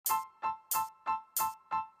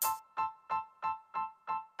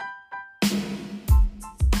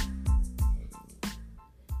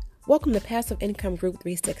Welcome to Passive Income Group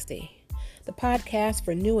 360, the podcast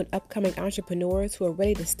for new and upcoming entrepreneurs who are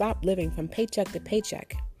ready to stop living from paycheck to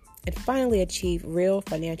paycheck and finally achieve real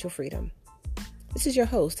financial freedom. This is your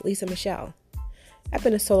host, Lisa Michelle. I've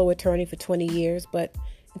been a solo attorney for 20 years, but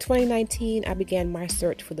in 2019, I began my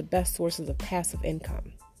search for the best sources of passive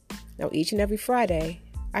income. Now, each and every Friday,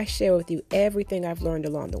 I share with you everything I've learned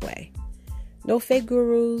along the way. No fake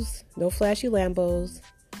gurus, no flashy Lambos,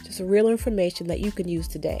 just real information that you can use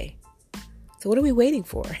today. So what are we waiting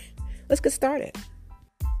for? Let's get started.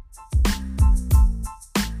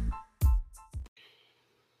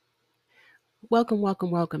 Welcome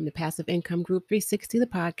to Passive Income Group 360, the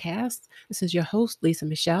podcast. This is your host, Lisa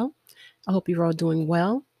Michelle. I hope you're all doing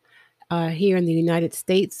well. Here in the United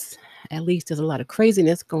States, at least there's a lot of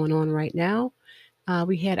craziness going on right now.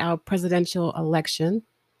 We had our presidential election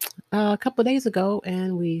a couple of days ago,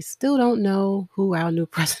 and we still don't know who our new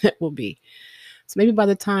president will be. So maybe by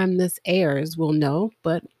the time this airs, we'll know.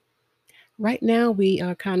 But right now, we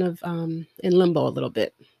are kind of in limbo a little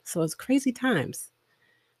bit. So it's crazy times.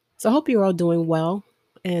 So I hope you're all doing well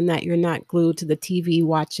and that you're not glued to the TV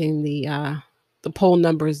watching the poll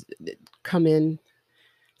numbers come in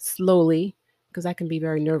slowly, because that can be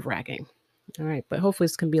very nerve-wracking. All right. But hopefully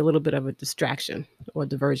this can be a little bit of a distraction or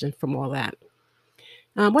diversion from all that.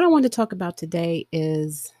 What I wanted to talk about today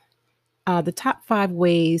is the top 5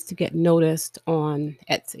 ways to get noticed on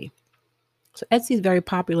Etsy. So Etsy is very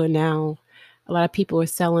popular now. A lot of people are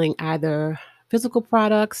selling either physical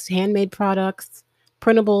products, handmade products,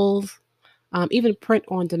 printables, even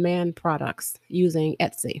print-on-demand products using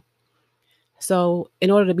Etsy. So in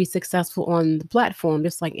order to be successful on the platform,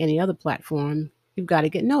 just like any other platform, you've got to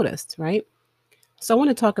get noticed, right? So I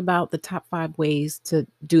want to talk about the top 5 ways to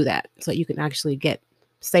do that so you can actually get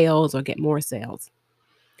sales or get more sales.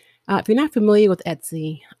 If you're not familiar with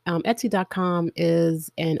Etsy, Etsy.com is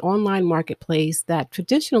an online marketplace that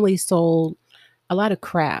traditionally sold a lot of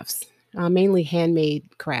crafts, mainly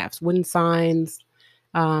handmade crafts, wooden signs,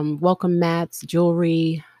 welcome mats,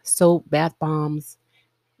 jewelry, soap, bath bombs,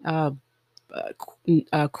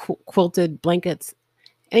 quilted blankets.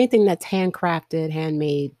 Anything that's handcrafted,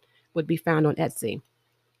 handmade would be found on Etsy.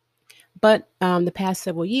 But the past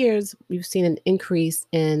several years, we've seen an increase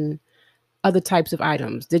in other types of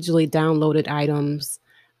items, digitally downloaded items,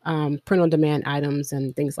 print-on-demand items,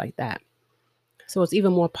 and things like that. So it's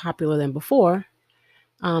even more popular than before.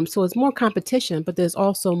 So it's more competition, but there's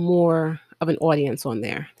also more of an audience on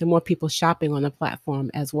there. There are more people shopping on the platform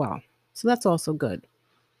as well. So that's also good.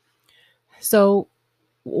 So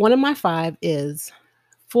one of my 5 is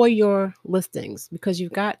for your listings, because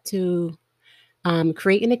you've got to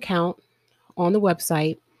create an account on the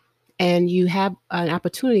website, and you have an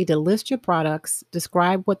opportunity to list your products,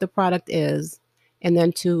 describe what the product is, and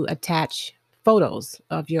then to attach photos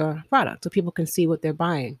of your product so people can see what they're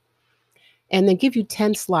buying. And then give you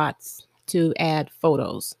 10 slots to add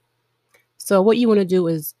photos. So what you want to do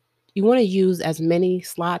is you want to use as many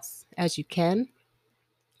slots as you can,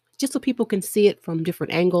 just so people can see it from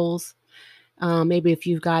different angles. Maybe if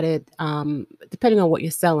you've got it, depending on what you're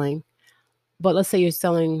selling, but let's say you're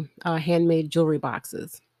selling handmade jewelry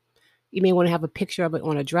boxes. You may want to have a picture of it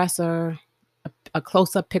on a dresser, a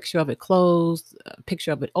close-up picture of it closed, a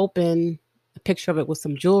picture of it open, a picture of it with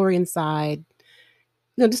some jewelry inside,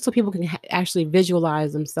 just so people can actually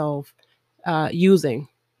visualize themselves using,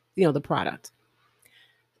 the product.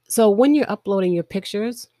 So when you're uploading your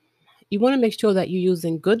pictures, you want to make sure that you're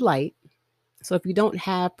using good light. So if you don't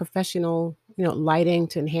have professional, lighting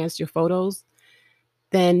to enhance your photos,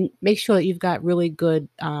 then make sure that you've got really good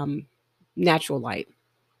natural light.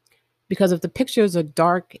 Because if the pictures are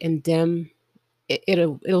dark and dim,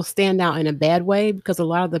 it'll stand out in a bad way, because a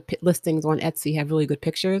lot of the listings on Etsy have really good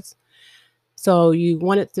pictures. So you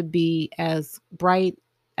want it to be as bright,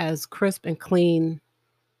 as crisp and clean,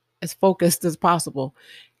 as focused as possible.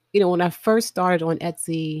 When I first started on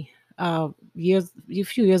Etsy a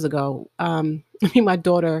few years ago, my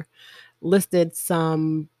daughter listed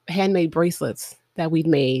some handmade bracelets that we'd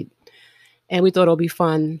made. And we thought it would be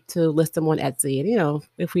fun to list them on Etsy. And,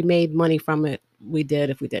 if we made money from it, we did.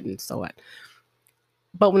 If we didn't, so what?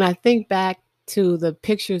 But when I think back to the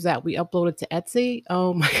pictures that we uploaded to Etsy,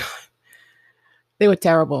 oh my God, they were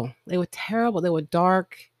terrible. They were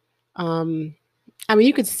dark. You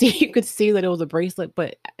could see that it was a bracelet,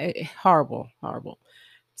 but horrible.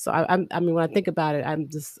 So when I think about it, I'm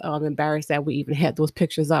just embarrassed that we even had those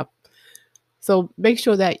pictures up. So make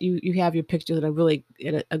sure that you have your pictures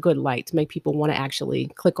in a good light to make people want to actually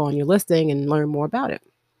click on your listing and learn more about it.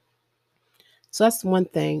 So that's one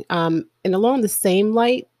thing. And along the same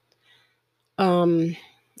light,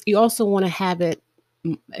 you also want to have it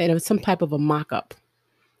some type of a mock-up.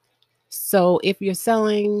 So if you're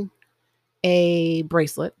selling a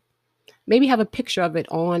bracelet, maybe have a picture of it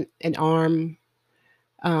on an arm.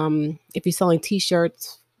 If you're selling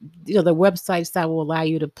t-shirts, the websites that will allow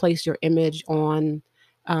you to place your image on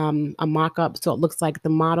a mock-up so it looks like the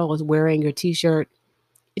model is wearing your t-shirt.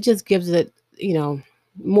 It just gives it,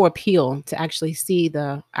 more appeal to actually see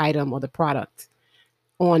the item or the product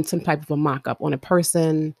on some type of a mock-up on a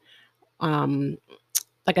person. Um,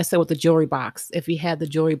 like I said, with the jewelry box, if you had the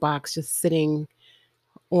jewelry box just sitting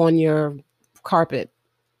on your carpet,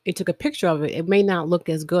 you took a picture of it, it may not look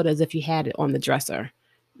as good as if you had it on the dresser,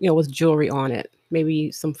 with jewelry on it,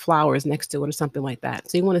 maybe some flowers next to it or something like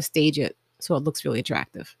that. So you want to stage it so it looks really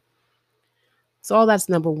attractive. So all that's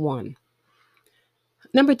number one.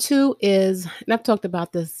 Number two is, and I've talked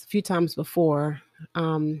about this a few times before,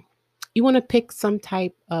 you want to pick some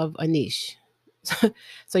type of a niche.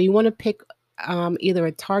 So you want to pick either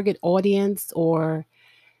a target audience or,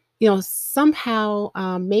 somehow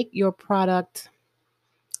make your product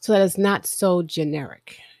so that it's not so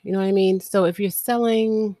generic. You know what I mean? So if you're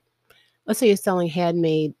selling, let's say you're selling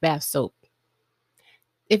handmade bath soap.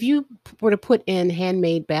 If you were to put in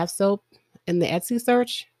handmade bath soap in the Etsy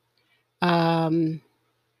search, um,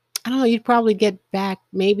 I don't know, you'd probably get back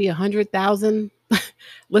maybe 100,000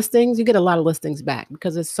 listings. You get a lot of listings back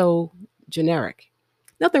because it's so generic.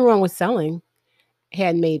 Nothing wrong with selling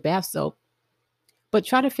handmade bath soap, but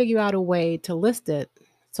try to figure out a way to list it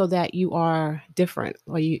so that you are different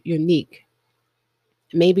or unique.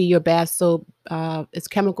 Maybe your bath soap is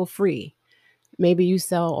chemical free. Maybe you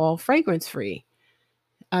sell all fragrance free.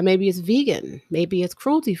 Maybe it's vegan. Maybe it's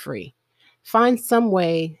cruelty free. Find some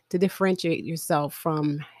way to differentiate yourself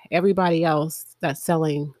from everybody else that's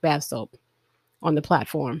selling bath soap on the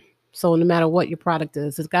platform. So no matter what your product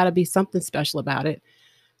is, there's got to be something special about it.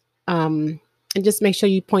 And just make sure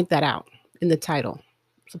you point that out in the title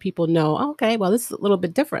so people know, oh, okay, well, this is a little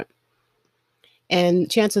bit different. And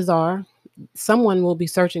chances are someone will be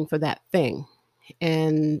searching for that thing.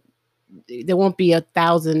 And there won't be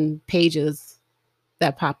 1,000 pages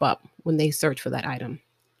that pop up when they search for that item.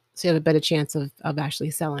 So you have a better chance of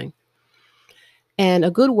actually selling. And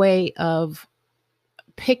a good way of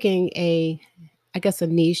picking a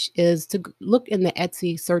niche is to look in the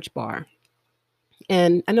Etsy search bar.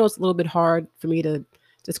 And I know it's a little bit hard for me to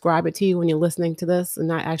describe it to you when you're listening to this and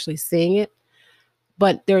not actually seeing it,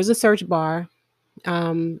 but there's a search bar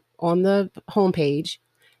on the homepage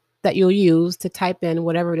that you'll use to type in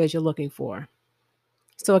whatever it is you're looking for.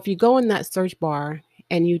 So if you go in that search bar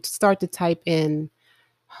and you start to type in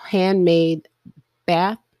handmade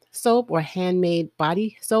bath soap or handmade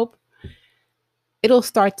body soap, it'll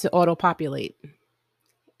start to auto-populate.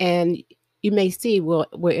 And you may see where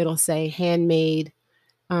it'll say handmade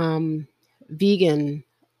vegan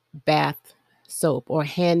bath soap or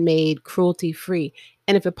handmade cruelty free.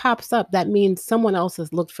 And if it pops up, that means someone else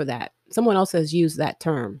has looked for that. Someone else has used that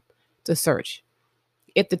term to search.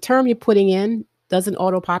 If the term you're putting in doesn't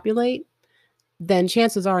auto-populate, then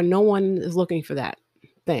chances are no one is looking for that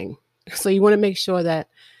thing. So you want to make sure that,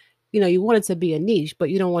 you want it to be a niche, but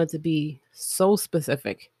you don't want it to be so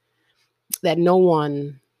specific that no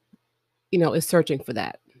one, is searching for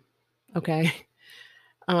that. Okay.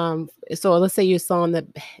 So let's say you're selling the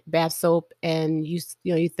bath soap and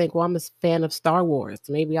you think, well, I'm a fan of Star Wars.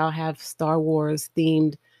 Maybe I'll have Star Wars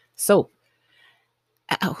themed soap.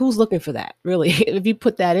 Who's looking for that? Really? If you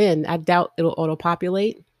put that in, I doubt it'll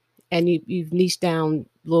auto-populate, and you've niched down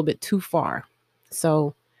a little bit too far.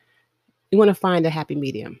 So you want to find a happy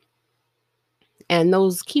medium. And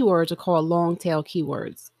those keywords are called long tail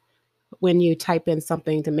keywords. When you type in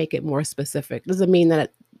something to make it more specific, doesn't mean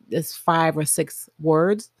that it's 5 or 6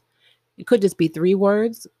 words. It could just be 3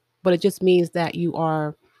 words, but it just means that you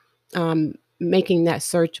are making that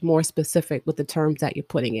search more specific with the terms that you're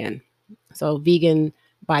putting in. So vegan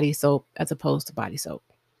body soap as opposed to body soap,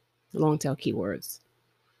 long tail keywords.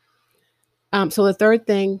 So the third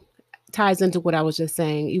thing ties into what I was just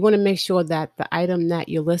saying. You want to make sure that the item that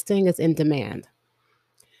you're listing is in demand.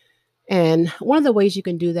 And one of the ways you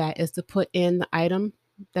can do that is to put in the item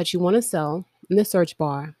that you want to sell in the search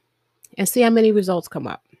bar and see how many results come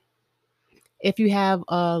up. If you have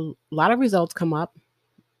a lot of results come up,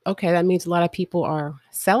 okay, that means a lot of people are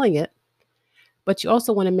selling it, but you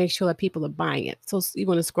also want to make sure that people are buying it. So you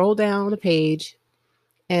want to scroll down the page,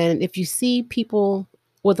 and if you see people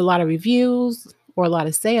with a lot of reviews or a lot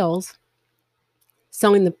of sales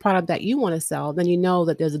selling the product that you want to sell, then you know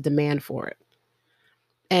that there's a demand for it.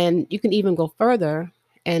 And you can even go further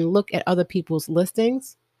and look at other people's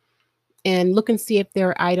listings and look and see if there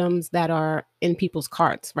are items that are in people's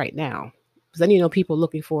carts right now. because then you know people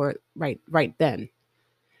looking for it right then.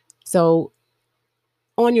 So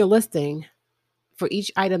on your listing for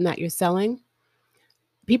each item that you're selling,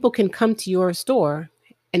 people can come to your store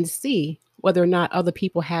and see whether or not other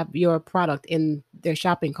people have your product in their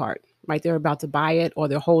shopping cart, right? They're about to buy it or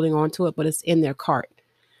they're holding on to it, but it's in their cart.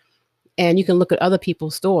 And you can look at other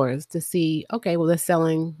people's stores to see, okay, well, they're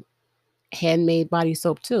selling handmade body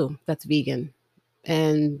soap too, that's vegan.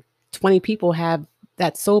 And 20 people have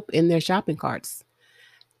that soap in their shopping carts.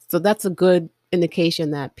 So that's a good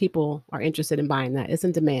indication that people are interested in buying that. It's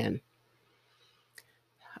in demand.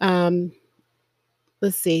 Um,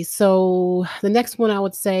 let's see. So the next one I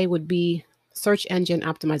would say would be search engine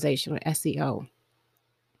optimization, or SEO.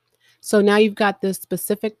 So now you've got this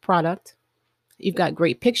specific product, you've got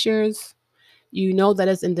great pictures, you know that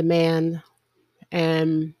it's in demand,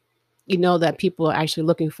 and you know that people are actually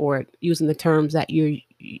looking for it using the terms that you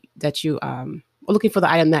are looking for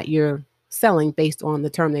the item that you're selling based on the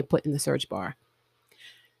term they put in the search bar.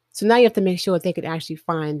 So now you have to make sure that they can actually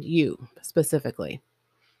find you specifically.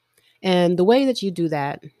 And the way that you do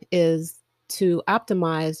that is to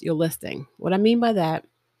optimize your listing. What I mean by that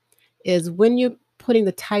is when you're putting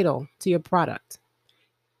the title to your product,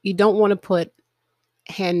 you don't want to put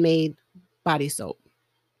handmade body soap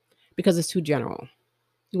because it's too general.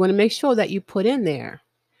 You want to make sure that you put in there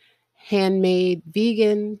handmade,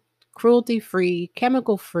 vegan, cruelty free,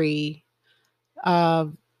 chemical free, uh,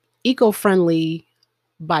 eco friendly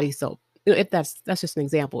body soap. If that's just an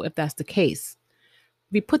example, if that's the case,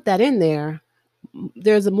 if you put that in there,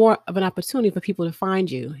 there's a more of an opportunity for people to find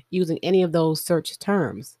you using any of those search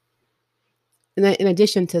terms. And then in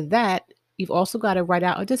addition to that, you've also got to write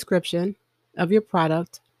out a description of your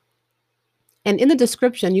product. And in the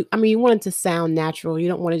description, you want it to sound natural. You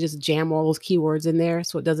don't want to just jam all those keywords in there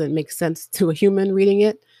so it doesn't make sense to a human reading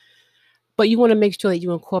it. But you want to make sure that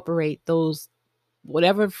you incorporate those,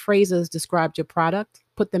 whatever phrases describe your product,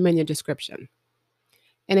 put them in your description.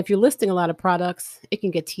 And if you're listing a lot of products, it can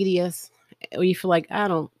get tedious, or you feel like, I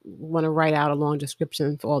don't want to write out a long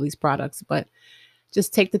description for all these products, but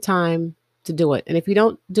just take the time to do it. And if you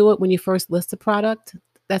don't do it when you first list the product,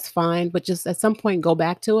 that's fine. But just at some point, go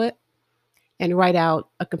back to it and write out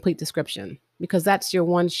a complete description, because that's your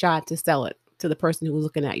one shot to sell it to the person who's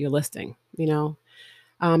looking at your listing. You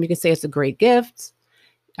can say it's a great gift.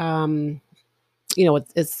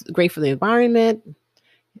 It's great for the environment.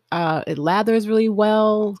 It lathers really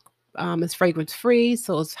well. It's fragrance free,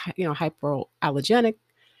 so it's hypoallergenic.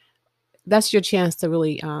 That's your chance to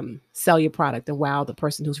really sell your product and wow the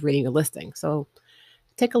person who's reading your listing. So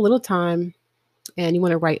take a little time, and you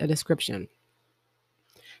want to write a description.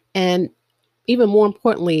 And even more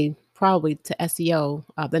importantly, probably to SEO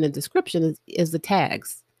than a description is the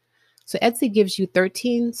tags. So Etsy gives you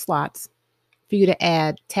 13 slots for you to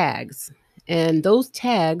add tags, and those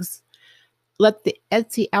tags let the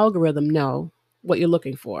Etsy algorithm know what you're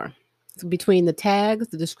looking for. So between the tags,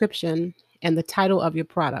 the description, and the title of your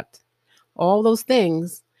product, all those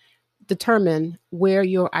things determine where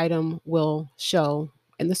your item will show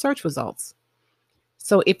in the search results.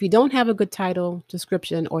 So if you don't have a good title,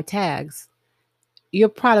 description, or tags, your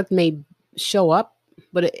product may show up,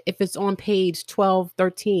 but if it's on page 12,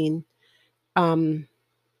 13,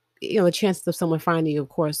 the chances of someone finding you, of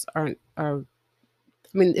course,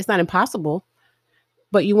 it's not impossible,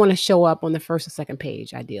 but you want to show up on the first or second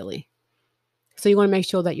page, ideally. So you want to make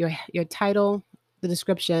sure that your title, the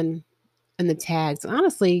description, and the tags.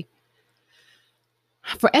 Honestly,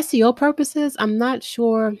 for SEO purposes, I'm not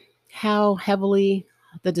sure how heavily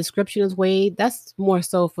the description is weighed. That's more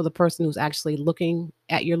so for the person who's actually looking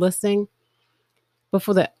at your listing. But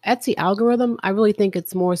for the Etsy algorithm, I really think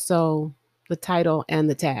it's more so the title and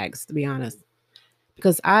the tags, to be honest.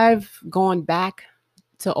 Because I've gone back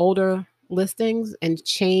to older listings and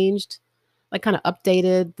changed, like kind of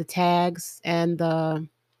updated the tags and the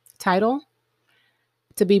title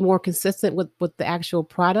to be more consistent with the actual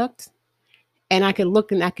product. And I can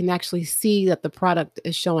look and I can actually see that the product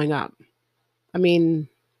is showing up. I mean,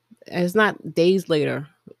 it's not days later.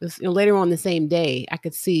 It's, later on the same day, I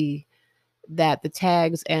could see that the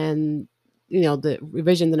tags and the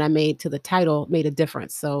revision that I made to the title made a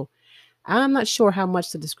difference. So I'm not sure how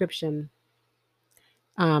much the description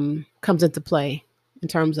comes into play in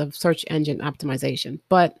terms of search engine optimization,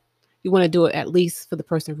 but you want to do it at least for the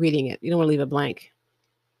person reading it. You don't want to leave it blank.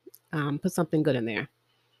 Put something good in there.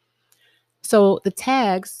 So the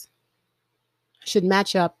tags should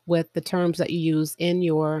match up with the terms that you use in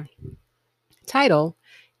your title,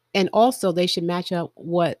 and also they should match up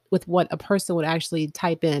with what a person would actually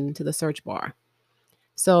type in to the search bar.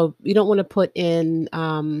 So you don't want to put in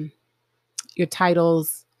your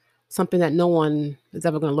titles something that no one is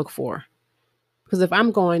ever going to look for. Because if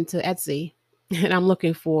I'm going to Etsy and I'm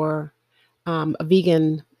looking for a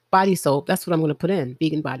vegan body soap, that's what I'm going to put in: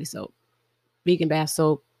 vegan body soap, vegan bath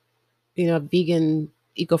soap, vegan,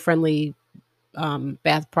 eco-friendly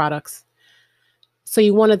bath products. So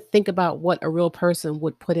you want to think about what a real person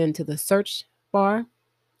would put into the search bar,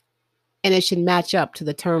 and it should match up to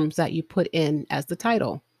the terms that you put in as the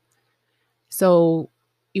title. So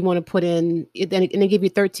you want to put in, and they give you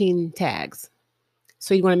 13 tags.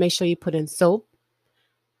 So you want to make sure you put in soap,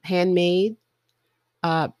 handmade,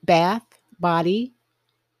 bath, body,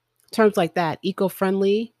 terms like that: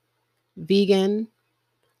 eco-friendly, vegan,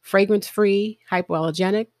 fragrance-free,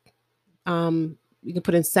 hypoallergenic. You can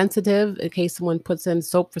put in sensitive in case someone puts in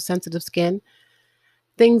soap for sensitive skin.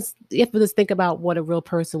 Things you have to just think about what a real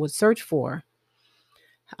person would search for.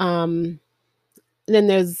 And then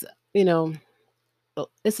there's,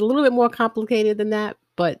 it's a little bit more complicated than that,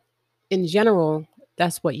 but in general,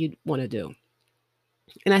 that's what you'd want to do.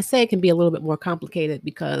 And I say it can be a little bit more complicated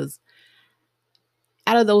because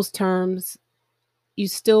out of those terms, you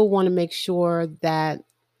still want to make sure that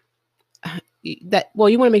you want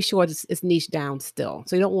to make sure it's niche down still.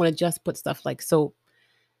 So you don't want to just put stuff like soap,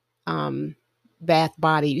 bath,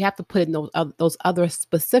 body. You have to put in those other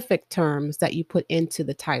specific terms that you put into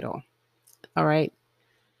the title. All right.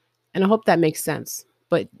 And I hope that makes sense.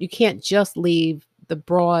 But you can't just leave the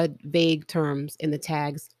broad, vague terms in the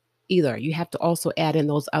tags either. You have to also add in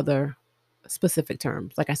those other specific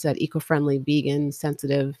terms. Like I said, eco-friendly, vegan,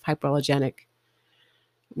 sensitive, hypoallergenic,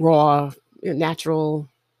 raw, natural.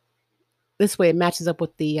 This way it matches up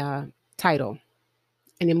with the title,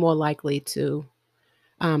 and you're more likely to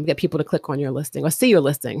get people to click on your listing or see your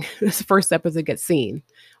listing. This the first step is to get seen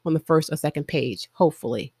on the first or second page,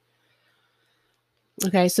 hopefully.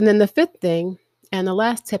 Okay, so then the fifth thing and the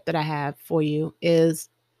last tip that I have for you is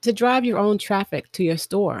to drive your own traffic to your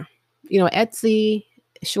store. Etsy,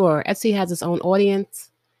 sure, Etsy has its own audience.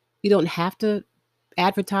 You don't have to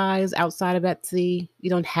advertise outside of Etsy. You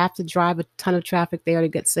don't have to drive a ton of traffic there to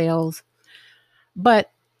get sales.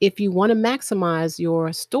 But if you want to maximize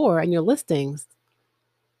your store and your listings,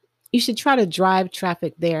 you should try to drive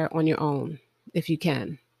traffic there on your own if you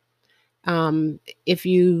can. If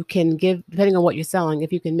you can give, depending on what you're selling,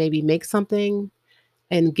 if you can maybe make something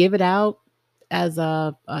and give it out as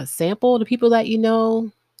a sample to people that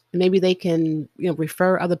maybe they can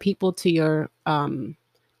refer other people to your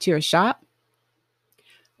shop.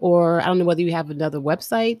 Or I don't know whether you have another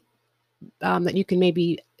website that you can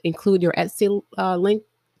maybe include your Etsy link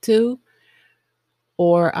to,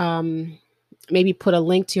 or maybe put a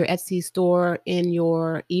link to your Etsy store in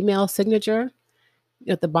your email signature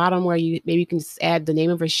at the bottom, where you can just add the name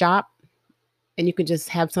of your shop, and you can just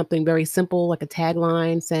have something very simple like a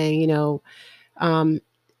tagline saying,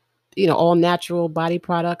 all natural body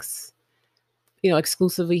products,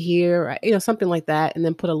 exclusively here, something like that, and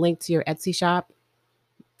then put a link to your Etsy shop,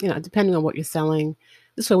 depending on what you're selling.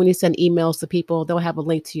 This way, when you send emails to people, they'll have a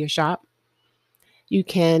link to your shop. You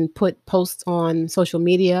can put posts on social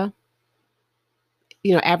media,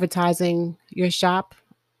 advertising your shop.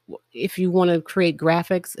 If you want to create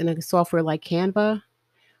graphics in a software like Canva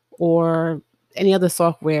or any other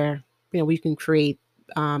software, where you can create,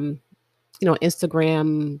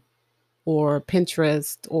 Instagram or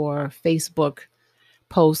Pinterest or Facebook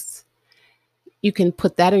posts, you can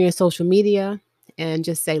put that on your social media and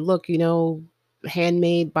just say, look,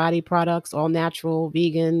 handmade body products, all natural,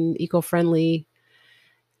 vegan, eco-friendly.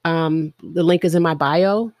 The link is in my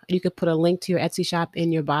bio. You could put a link to your Etsy shop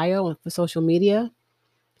in your bio for social media.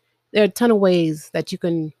 There are a ton of ways that you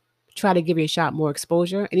can try to give your shop more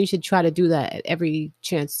exposure, and you should try to do that at every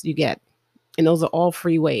chance you get. And those are all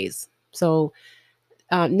free ways. So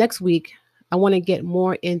next week, I want to get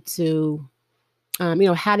more into,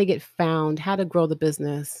 how to get found, how to grow the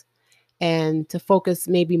business, and to focus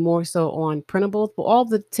maybe more so on printables. But all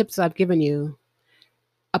the tips I've given you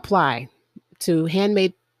apply to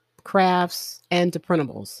handmade crafts and to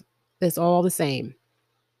printables. It's all the same.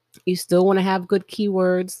 You still want to have good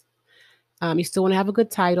keywords. You still want to have a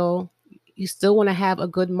good title. You still want to have a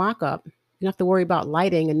good mock-up. You don't have to worry about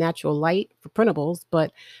lighting and natural light for printables,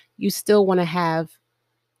 but you still want to have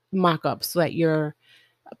mock-ups so that your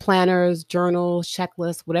planners, journals,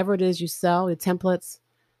 checklists, whatever it is you sell, your templates,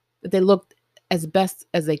 that they look as best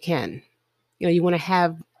as they can. You want to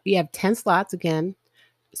have 10 slots again.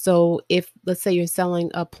 So if, let's say, you're selling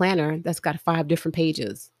a planner that's got 5 different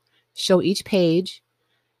pages, show each page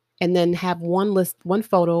and then have one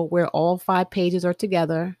photo where all 5 pages are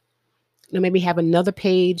together. Maybe have another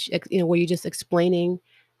page, where you're just explaining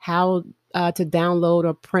how to download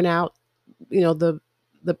or print out, the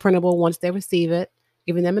the printable once they receive it,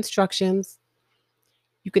 giving them instructions.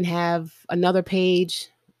 You can have another page,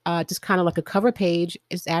 just kind of like a cover page.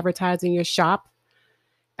 It's advertising your shop.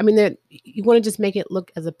 I mean, you want to just make it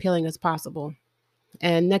look as appealing as possible.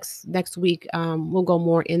 And next week, we'll go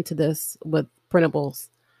more into this with printables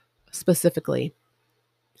specifically.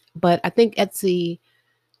 But I think Etsy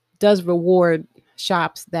does reward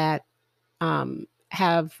shops that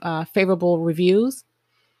have favorable reviews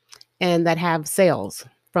and that have sales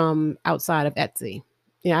from outside of Etsy.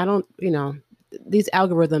 Yeah, I don't, these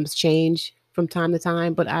algorithms change from time to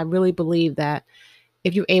time, but I really believe that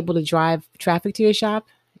if you're able to drive traffic to your shop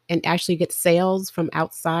and actually get sales from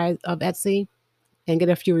outside of Etsy and get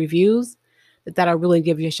a few reviews, that'll really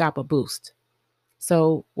give your shop a boost.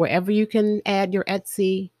 So wherever you can add your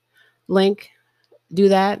Etsy link, do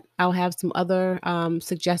that. I'll have some other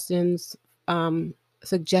suggestions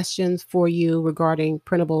for you regarding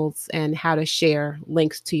printables and how to share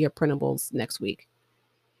links to your printables next week.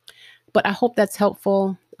 But I hope that's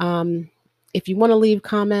helpful. If you want to leave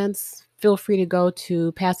comments, feel free to go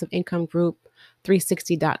to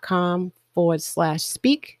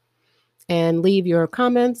passiveincomegroup360.com/speak and leave your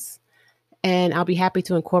comments. And I'll be happy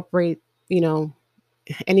to incorporate,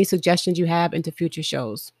 any suggestions you have into future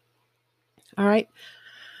shows. All right.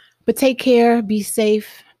 But take care, be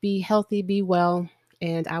safe, be healthy, be well,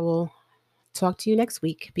 and I will talk to you next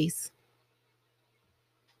week. Peace.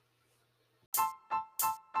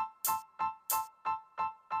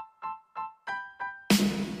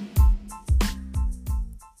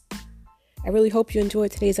 I really hope you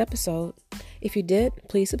enjoyed today's episode. If you did,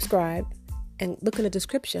 please subscribe and look in the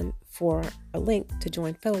description for a link to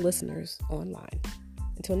join fellow listeners online.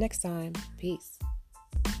 Until next time, peace.